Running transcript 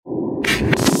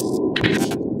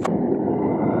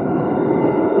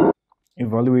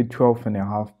Evaluate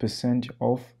 12.5%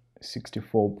 of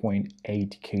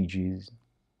 64.8 kgs.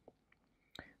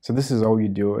 So this is how you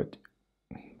do it.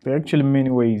 There are actually many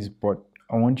ways, but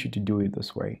I want you to do it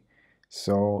this way.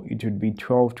 So it would be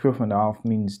 12.5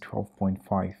 means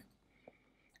 12.5,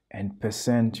 and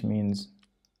percent means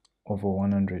over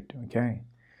 100. Okay,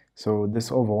 so this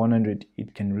over 100,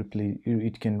 it can replace,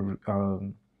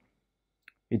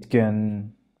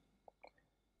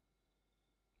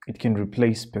 it can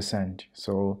replace percent.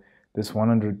 So this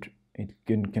 100, it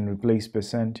can replace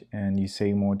percent, and you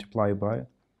say multiply by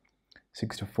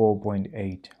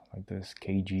 64.8, like this,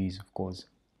 kgs, of course.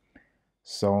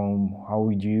 So how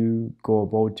would you go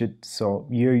about it? So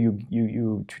here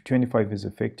you 25 is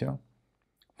a factor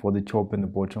for the top and the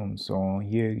bottom. So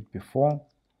here it'd be 4.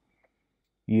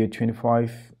 Here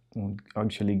 25 would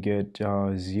actually get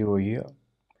 0 here,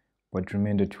 but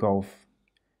remainder 12.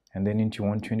 And then into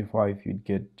 125 you'd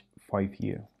get 5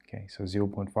 here. Okay, so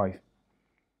 0.5.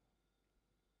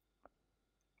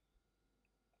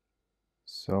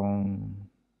 So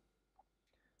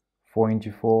 4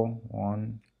 into 4,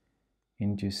 1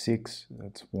 into 6,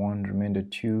 that's 1, remainder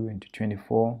 2 into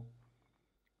 24,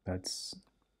 that's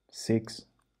 6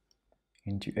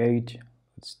 into 8,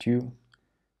 that's 2.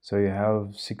 So you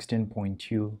have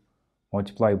 16.2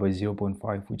 multiplied by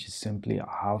 0.5, which is simply a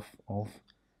half of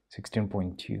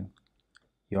 16.2.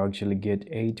 You actually get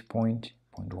 8.1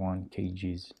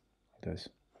 kgs. This.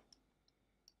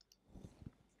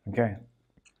 Okay.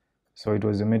 So it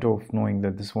was a matter of knowing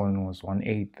that this one was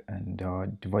 1/8, and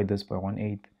divide this by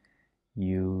 1/8,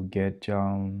 you get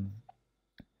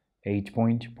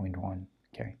 8.1.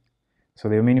 Okay. So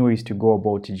there are many ways to go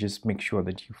about it. Just make sure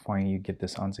that you get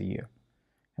this answer here,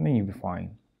 and then you'll be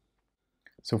fine.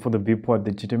 So for the B part,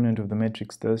 the determinant of the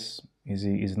matrix, this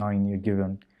is 9. You're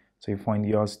given. So you find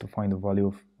yours to find the value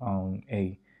of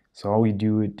A. So how we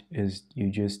do it is you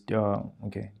just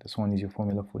okay, this one is your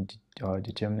formula for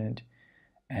determinant,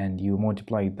 and you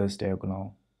multiply this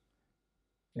diagonal,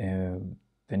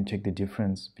 then take the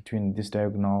difference between this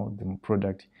diagonal, the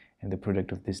product, and the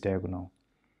product of this diagonal.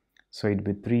 So it'd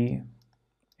be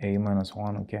 3a minus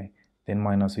 1, okay, then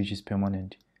minus, which is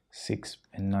permanent, 6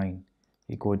 and 9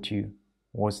 equal to,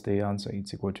 what's the answer?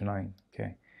 It's equal to 9.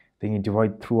 Okay, then you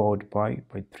divide throughout by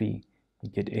 3, you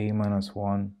get a minus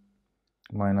 1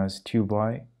 minus 2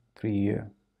 by 3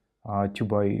 here, 2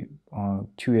 by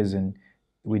 2 as in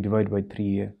we divide by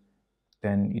 3 here,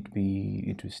 then it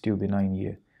would still be 9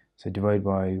 here. So divide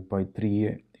by 3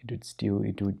 here,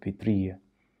 it would be 3 here.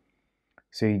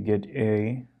 So you get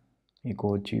a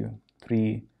equal to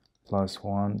 3 plus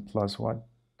 1 plus what?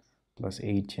 Plus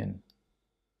 18.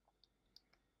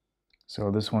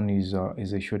 So this one is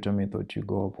a shorter method to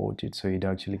go about it, so you'd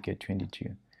actually get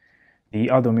 22. The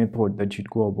other method that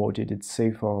you'd go about it, it's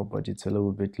safer, but it's a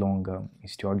little bit longer,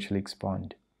 is to actually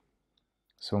expand.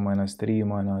 So minus 3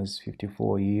 minus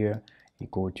 54 here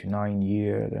equal to 9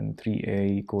 here, then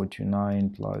 3a equal to 9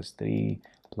 plus 3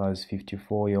 plus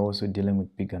 54. You're also dealing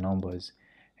with bigger numbers,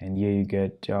 and here you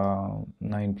get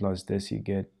 9 plus this, you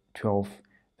get 12,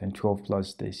 then 12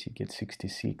 plus this, you get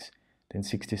 66, then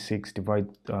 66, divide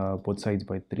both sides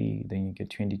by 3, then you get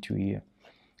 22 here.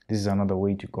 This is another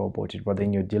way to go about it, but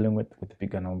then you're dealing with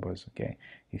bigger numbers. Okay,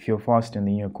 if you're fast and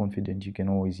then you're confident, you can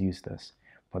always use this,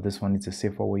 but this one is a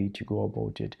safer way to go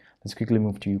about it. Let's quickly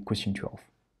move to question 12.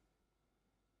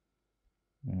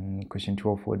 Question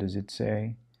 12, what does it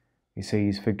say? It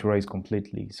says factorize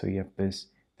completely. So you have this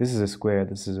is a square,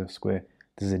 this is a square,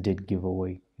 this is a dead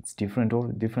giveaway. It's difference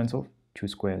of 2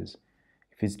 squares.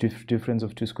 If it's difference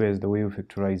of 2 squares, the way we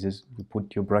factorize is you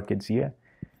put your brackets here,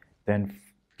 then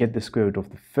get the square root of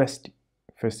the first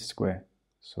square.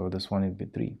 So this one would be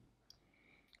 3.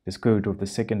 The square root of the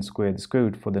second square, the square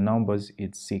root for the numbers,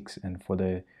 it's 6, and for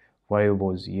the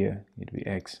variables here, it'd be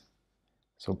x.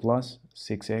 So plus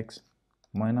 6x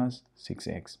minus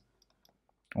 6x.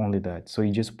 Only that. So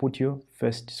you just put your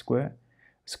first square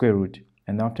root,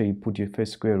 and after you put your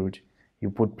first square root, you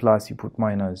put plus, you put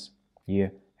minus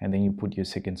here, and then you put your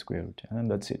second square root,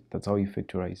 and that's it. That's how you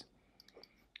factorize.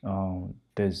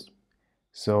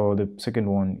 So the second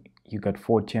one, you got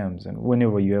 4 terms, and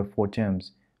whenever you have 4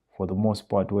 terms, for the most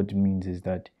part, what it means is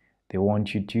that they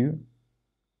want you to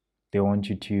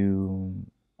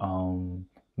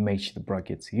match the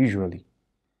brackets usually,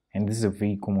 and this is a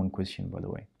very common question, by the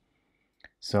way.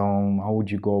 So how would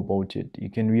you go about it? You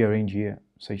can rearrange here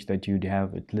such that you'd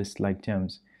have at least like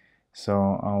terms.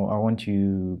 So I want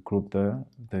to group the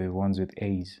ones with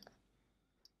A's.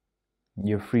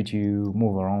 You're free to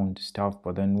move around stuff,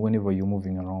 but then whenever you're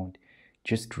moving around,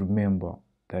 just remember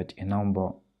that a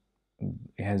number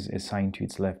has a sign to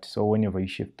its left. So whenever you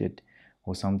shift it,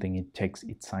 or something, it takes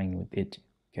its sign with it.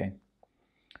 Okay,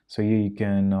 so here you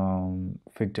can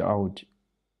factor out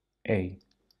a,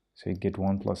 so you get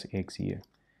 1 plus x here.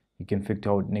 You can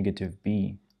factor out negative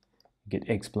b, you get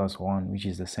x plus 1, which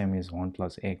is the same as 1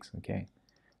 plus x. Okay,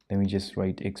 let me just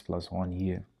write x plus 1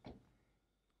 here.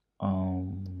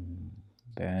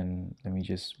 Then let me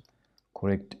just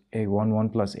correct a 1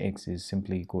 plus x is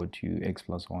simply equal to x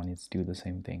plus 1. It's still the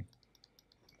same thing.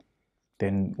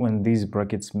 Then when these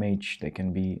brackets match, there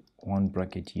can be one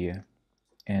bracket here,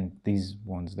 and these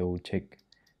ones, they will take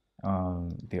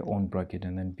their own bracket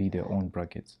and then be their own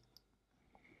brackets,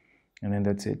 and then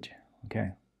that's it.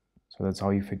 Okay, so that's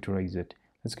how you factorize it.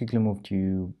 Let's quickly move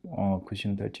to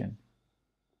question 13.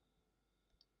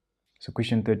 So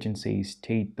question 13 says,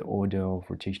 state the order of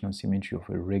rotational symmetry of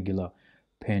a regular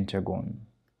pentagon.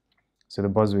 So the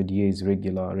buzzword here is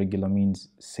regular. Regular means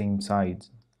same sides,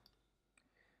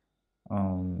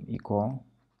 equal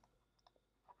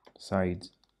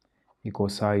sides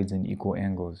and equal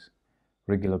angles.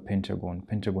 Regular pentagon.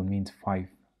 Pentagon means 5.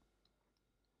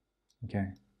 Okay,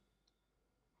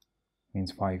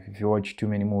 means 5. If you watch too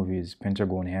many movies,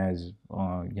 Pentagon has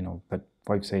that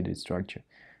 5-sided structure.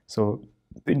 So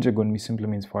pentagon simply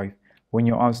means 5. When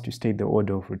you're asked to state the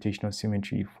order of rotational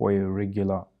symmetry for a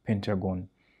regular pentagon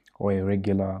or a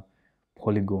regular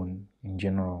polygon in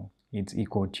general, it's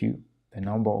equal to the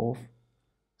number of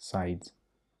sides.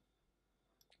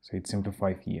 So it's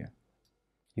simplified here.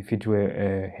 If it were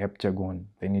a heptagon,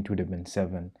 then it would have been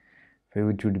 7. If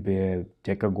it would be a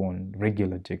decagon,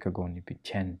 regular decagon, it'd be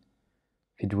 10.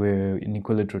 If it were an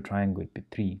equilateral triangle, it'd be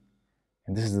 3.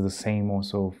 And this is the same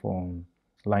also for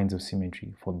lines of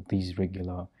symmetry for these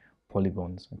regular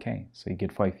polygons. Okay, so you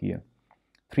get 5 here.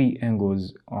 3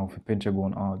 angles of a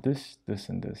pentagon are this, this,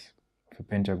 and this of a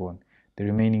pentagon. The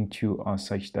remaining 2 are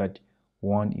such that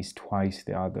one is twice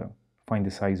the other. Find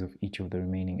the size of each of the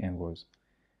remaining angles.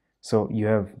 So you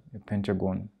have a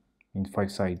pentagon in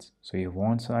 5 sides. So you have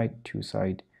one side, two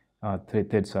side,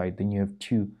 third side. Then you have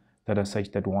 2 that are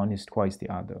such that one is twice the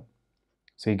other.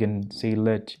 So you can say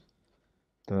let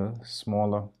the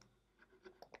smaller,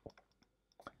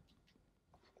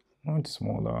 not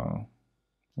smaller,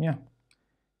 yeah,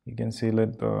 you can say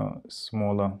let the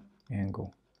smaller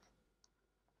angle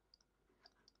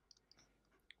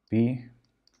be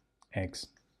x,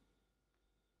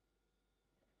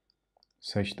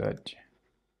 such that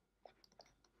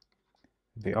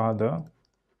the other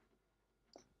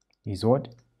is what?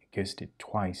 You guessed it,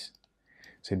 twice.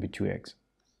 So it'd be 2x.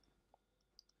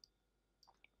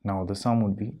 Now the sum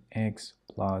would be x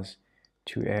plus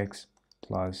 2x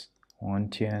plus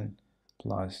 110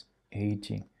 plus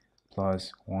 80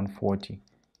 plus 140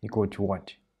 equal to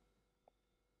what?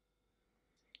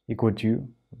 Equal to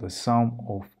the sum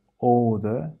of all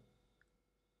the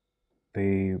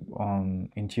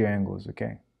interior angles.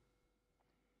 Okay,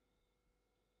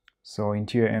 so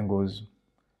interior angles,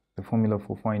 the formula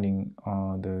for finding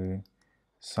the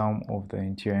sum of the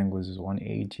interior angles is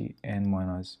 180 and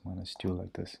minus 2,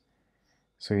 like this.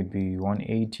 So it'd be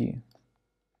 180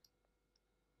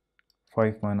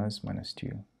 5 minus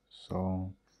 2.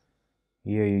 So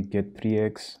here you get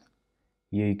 3x.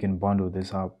 Here you can bundle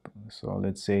this up. So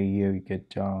let's say here you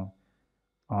get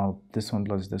this one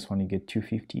plus this one, you get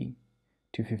 250.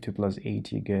 250 plus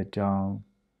 8, you get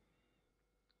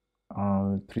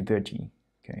 330.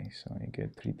 Okay, so you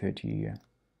get 330 here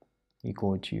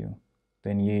equal to,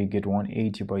 then here you get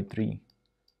 180 by 3.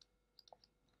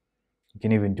 You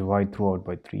can even divide throughout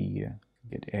by 3 here.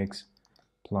 You get x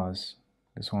plus,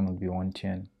 this one will be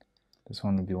 110, this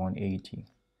one will be 180.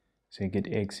 So you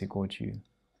get x equal to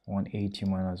 180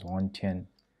 minus 110,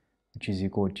 which is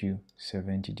equal to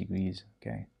 70 degrees.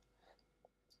 Okay,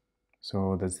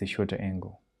 so that's the shorter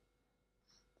angle.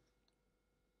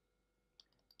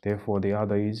 Therefore the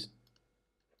other is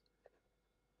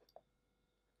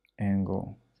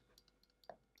angle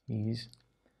is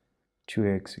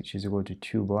 2x, which is equal to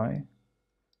 2 by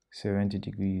 70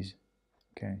 degrees.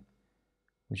 Okay,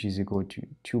 which is equal to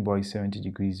 2 by 70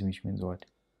 degrees, which means what?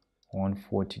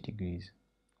 140 degrees.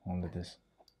 Only this.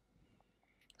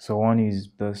 So one is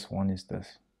this, one is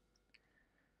this.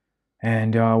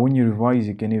 And when you revise,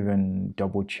 you can even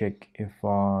double check if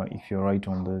you're right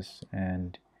on this,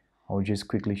 and I'll just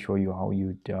quickly show you how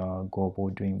you'd go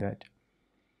about doing that.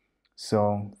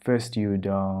 So first you're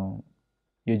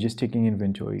just taking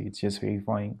inventory. It's just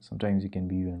verifying. Sometimes you can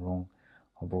be even wrong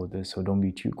about this, so don't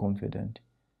be too confident.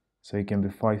 So it can be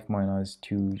 5 minus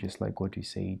 2, just like what we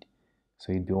said.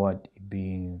 So it'd be what? It'd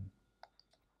be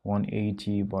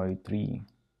 180 by 3.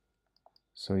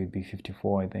 So it'd be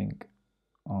 54, I think.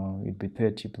 It'd be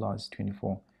 30 plus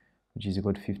 24, which is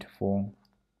equal to 54.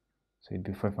 So it'd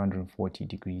be 540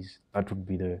 degrees. That would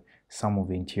be the sum of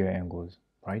the interior angles,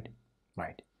 right?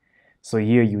 Right. So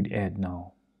here you'd add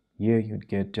now. Here you'd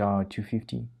get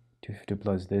 250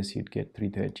 plus this, you'd get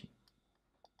 330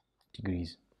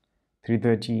 degrees.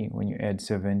 330, when you add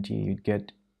 70, you'd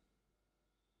get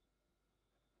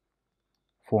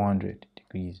 400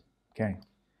 degrees. Okay.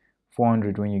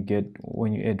 400, when you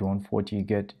add 140, you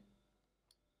get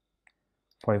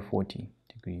 540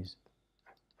 degrees,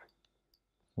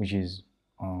 which is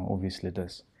obviously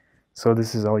this. So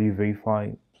this is how you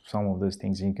verify some of those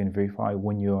things, and you can verify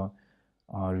when you're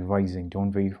revising.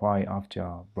 Don't verify after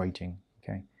writing.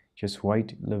 Okay, just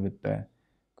write, leave it there,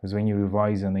 because when you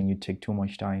revise and then you take too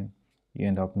much time, you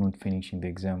end up not finishing the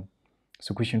exam.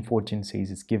 So question 14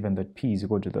 says it's given that P is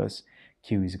equal to this,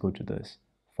 Q is equal to this.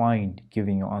 Find,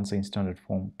 giving your answer in standard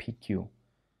form, PQ.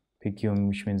 PQ,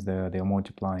 which means they're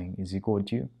multiplying, is equal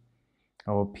to,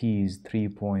 our P is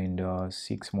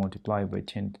 3.6 multiplied by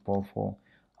 10 to the power 4.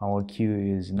 Our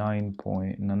Q is 9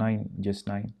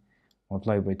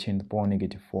 multiplied by 10 to the power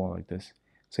negative 4, like this.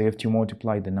 So you have to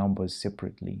multiply the numbers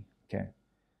separately. Okay,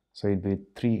 so it'd be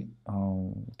 3,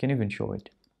 can even show it.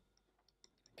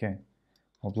 Okay,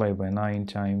 multiply by 9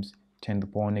 times 10 to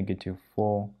the power negative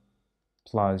 4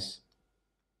 plus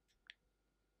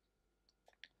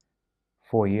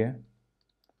 4 here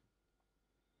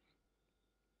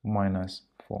minus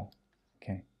 4.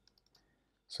 Okay,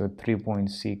 so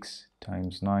 3.6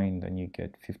 times 9, then you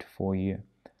get 54 here.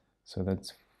 So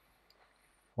that's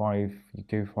 5, you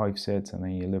give 5 sets and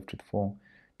then you're left with 4.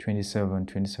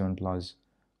 27 plus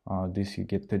this, you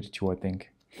get 32, I think.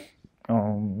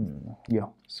 Yeah,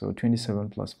 so 27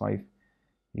 plus 5,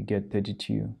 you get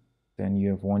 32. Then you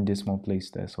have one decimal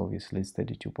place there, so obviously it's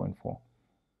 32.4.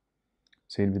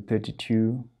 So it'll be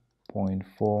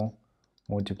 32.4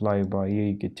 multiplied by, here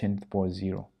you get 10 to the power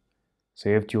 0. So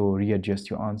you have to readjust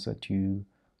your answer to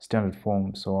standard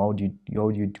form. So how do you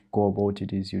go about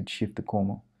it is you'd shift the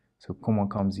comma. So comma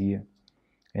comes here,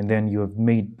 and then you have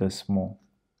made this small.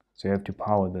 So you have to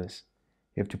power this.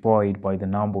 You have to power it by the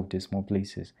number of decimal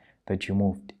places that you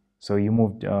moved. So you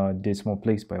moved decimal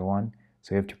place by 1,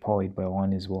 so you have to power it by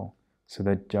 1 as well, so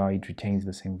that it retains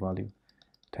the same value.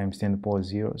 Times 10 to the power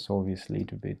 0, so obviously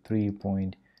it would be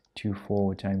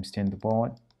 3.24 times 10 to the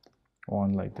power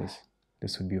 1, like this.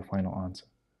 This would be your final answer.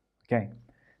 Okay,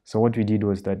 so what we did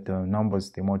was that the numbers,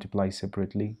 they multiply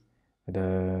separately.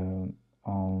 The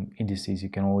indices, you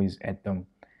can always add them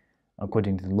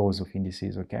according to the laws of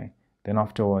indices. Okay, then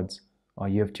afterwards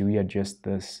you have to readjust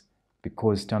this,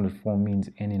 because standard form means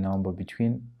any number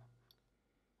between,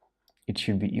 it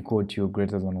should be equal to or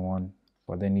greater than 1,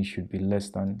 but then it should be less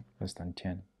than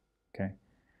 10. Okay,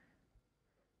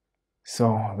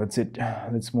 so that's it.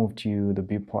 Let's move to the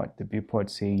B part. The B part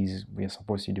says we are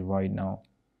supposed to divide now.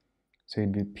 So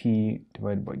it'd be P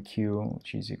divided by Q,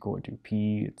 which is equal to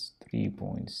P, it's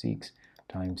 3.6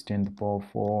 times 10 to the power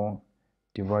 4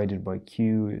 divided by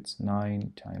Q, it's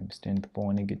 9 times 10 to the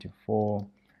power negative 4.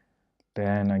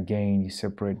 Then again, you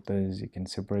separate those, you can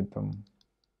separate them.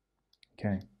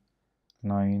 Okay,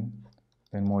 9,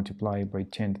 then multiply by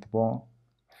 10 to the power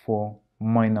 4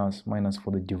 minus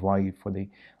for the divide, for the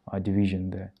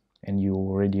division there, and you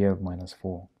already have minus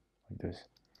 4, like this.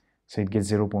 So it gets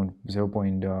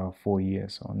 0.4 here.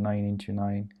 So 9 into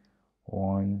 9,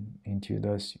 1 into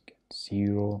this, you get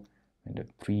 0, and a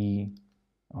 3,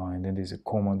 and then there's a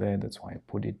comma there, that's why I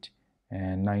put it.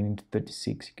 And 9 into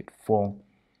 36, you get 4,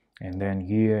 and then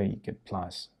here you get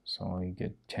plus, so you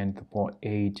get 10 to the power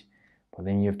 8, but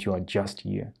then you have to adjust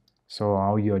here. So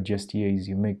how you adjust here is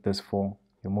you make this 4,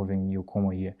 you're moving your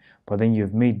comma here, but then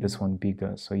you've made this one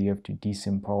bigger, so you have to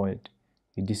disempower it.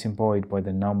 You disempower it by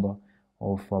the number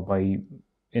of by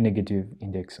a negative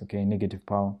index, okay, negative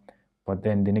power, but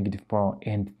then the negative power,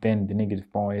 and then the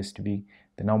negative power has to be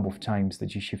the number of times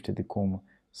that you shifted the comma.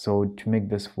 So to make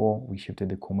this 4, we shifted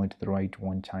the comma to the right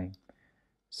 1 time.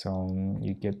 So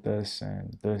you get this,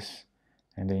 and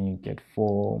then you get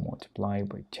 4 multiplied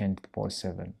by 10 to the power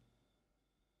 7.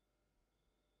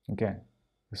 Okay,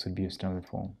 this would be a standard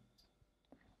form,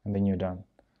 and then you're done.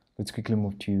 Let's quickly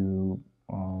move to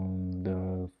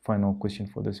the final question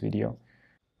for this video.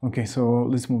 Okay, so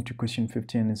let's move to question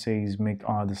 15. It says make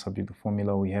R the subject of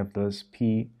formula. We have this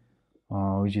P,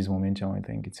 which is momentum, I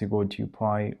think. It's equal to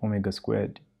pi omega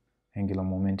squared, angular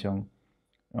momentum,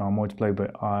 multiplied by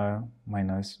R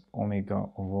minus omega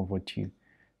over 2.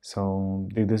 So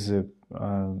this is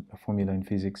a formula in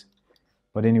physics.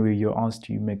 But anyway, you're asked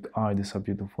to make R the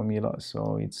subject of formula.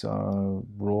 So it's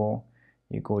rho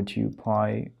equal to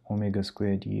pi omega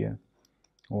squared here,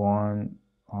 1,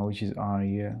 which is R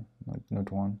here, not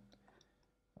 1,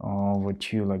 over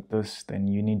 2 like this, then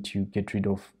you need to get rid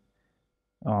of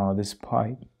this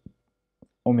pi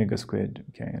omega squared.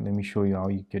 Okay, let me show you how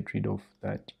you get rid of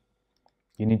that.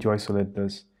 You need to isolate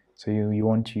this. So you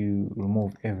want to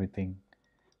remove everything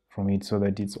from it so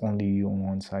that it's only on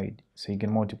one side. So you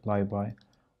can multiply by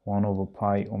 1 over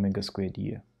pi omega squared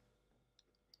here.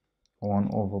 1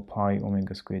 over pi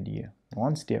omega squared here.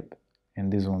 One step,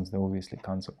 and these ones, they obviously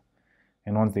cancel.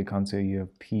 And once they cancel, you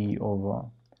have p over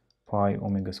pi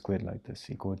omega squared like this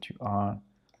equal to r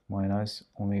minus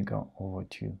omega over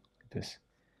 2 like this.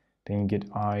 Then you get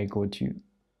I equal to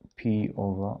p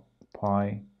over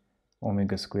pi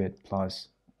omega squared plus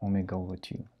omega over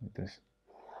 2 like this.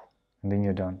 And then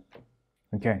you're done.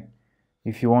 Okay,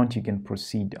 if you want, you can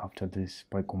proceed after this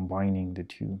by combining the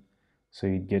two. So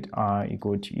you get r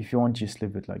equal to, if you want, just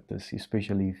leave it like this,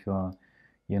 especially if you're,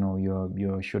 you know,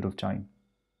 you're short of time.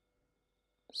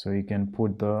 So you can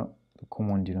put the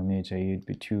common denominator here, it'd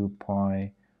be 2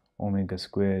 pi omega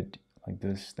squared like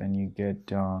this. Then you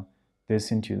get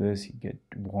this into this, you get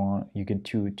 1, you get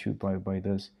 2 pi by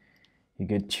this, you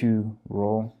get 2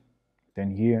 rho.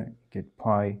 Then here you get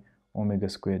pi omega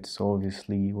squared. So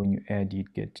obviously when you add,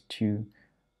 you'd get 2,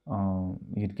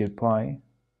 you'd get pi.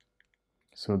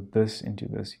 So this into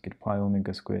this, you get pi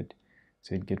omega squared.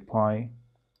 So you'd get pi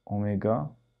omega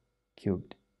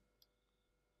cubed.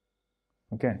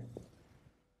 Okay,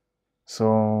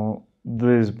 so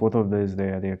this, both of these, they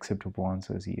are the acceptable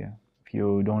answers here. If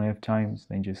you don't have times,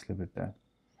 then just leave it there.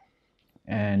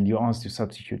 And you're asked to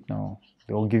substitute now.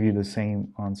 They'll give you the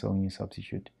same answer when you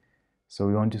substitute. So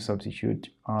we want to substitute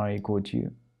r equal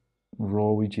to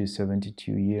rho, which is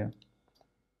 72 here,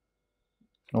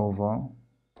 over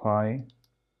pi,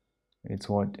 it's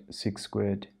what, 6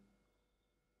 squared,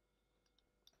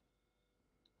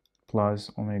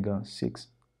 plus omega 6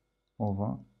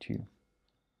 over 2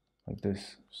 like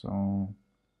this. So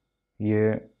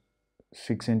here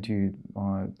 6 into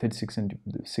 36 into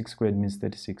 6 squared means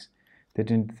 36.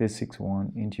 13 into 36,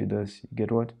 1 into this, you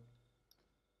get what,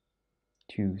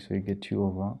 2. So you get 2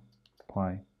 over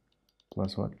pi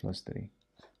plus what, plus 3.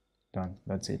 Done.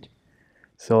 That's it.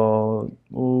 So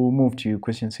we'll move to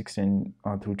question 16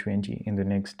 through 20 in the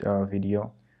next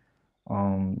video.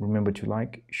 Remember to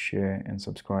like, share, and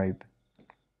subscribe.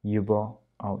 Yuba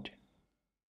out.